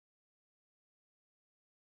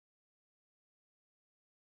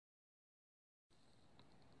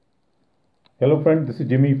Hello friend, this is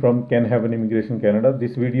Jimmy from Can Haven Immigration Canada.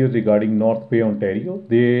 This video is regarding North Bay, Ontario.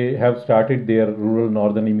 They have started their rural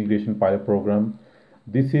northern immigration pilot program.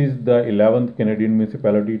 This is the 11th Canadian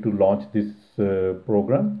municipality to launch this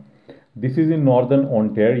program. This is in northern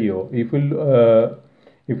Ontario. If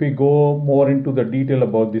we go more into the detail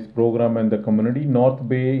about this program and the community, North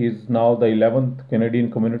Bay is now the 11th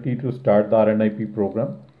Canadian community to start the Rnip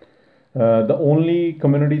program. The only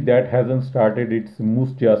community that hasn't started it's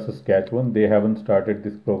Moose Jaw, Saskatchewan. They haven't started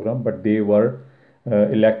this program, but they were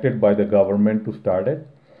elected by the government to start it.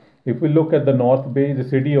 If we look at the North Bay, the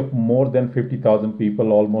city of more than 50,000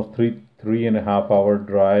 people, almost three and a half hour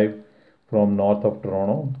drive from north of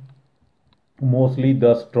Toronto. Mostly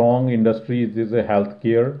the strong industries is a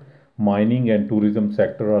healthcare, mining and tourism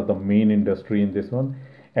sector are the main industry in this one.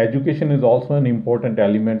 Education is also an important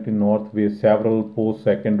element in North Bay. Several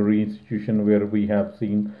post-secondary institutions where we have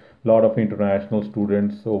seen a lot of international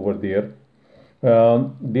students over there.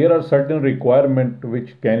 There are certain requirements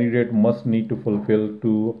which candidate must need to fulfill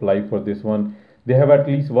to apply for this one. They have at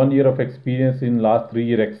least 1 year of experience in last 3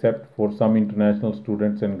 years, except for some international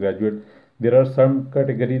students and graduate. There are some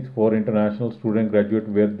categories for international student graduate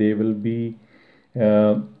where they will be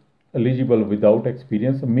eligible without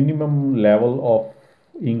experience. A minimum level of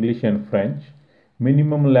English and French.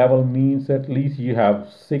 Minimum level means at least you have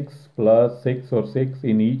 6 plus 6 or 6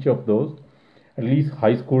 in each of those. At least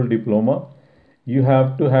high school diploma. You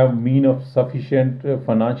have to have mean of sufficient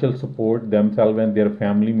financial support themselves and their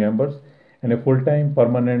family members, and a full-time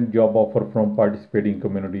permanent job offer from participating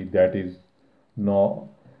community. That is no,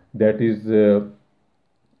 that is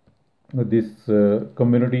this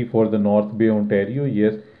community for the North Bay, Ontario.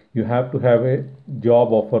 Yes, you have to have a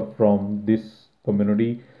job offer from this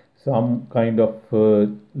community, some kind of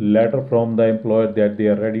letter from the employer that they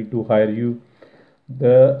are ready to hire you.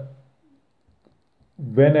 The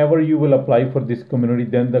Whenever you will apply for this community,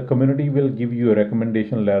 then the community will give you a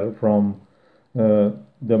recommendation letter from the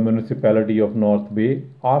municipality of North Bay,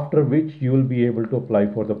 after which you will be able to apply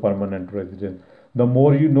for the permanent residence. The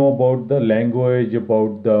more you know about the language,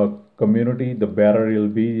 about the community, the better you'll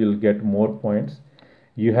be. You'll get more points.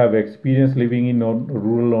 You have experience living in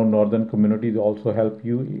rural or northern communities also help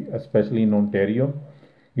you, especially in Ontario.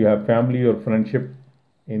 You have family or friendship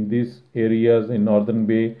in these areas in Northern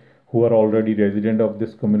Bay who are already resident of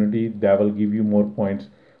this community. That will give you more points.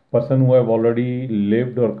 Person who have already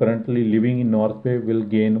lived or currently living in North Bay will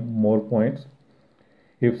gain more points.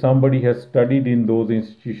 If somebody has studied in those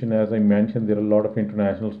institutions, as I mentioned, there are a lot of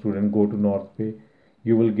international students go to North Bay.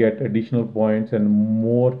 You will get additional points and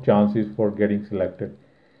more chances for getting selected.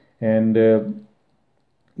 And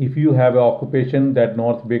if you have an occupation that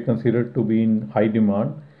North Bay considered to be in high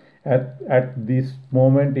demand, at this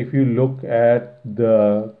moment, if you look at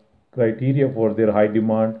the criteria for their high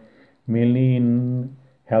demand, mainly in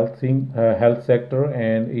health sector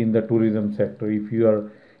and in the tourism sector. If you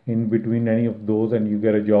are in between any of those and you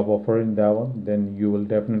get a job offer in that one, then you will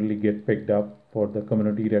definitely get picked up for the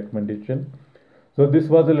community recommendation. So this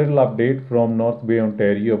was a little update from North Bay,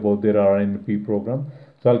 Ontario about their RNP program.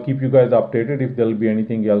 So I'll keep you guys updated if there'll be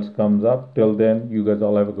anything else comes up. Till then, you guys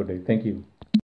all have a good day. Thank you.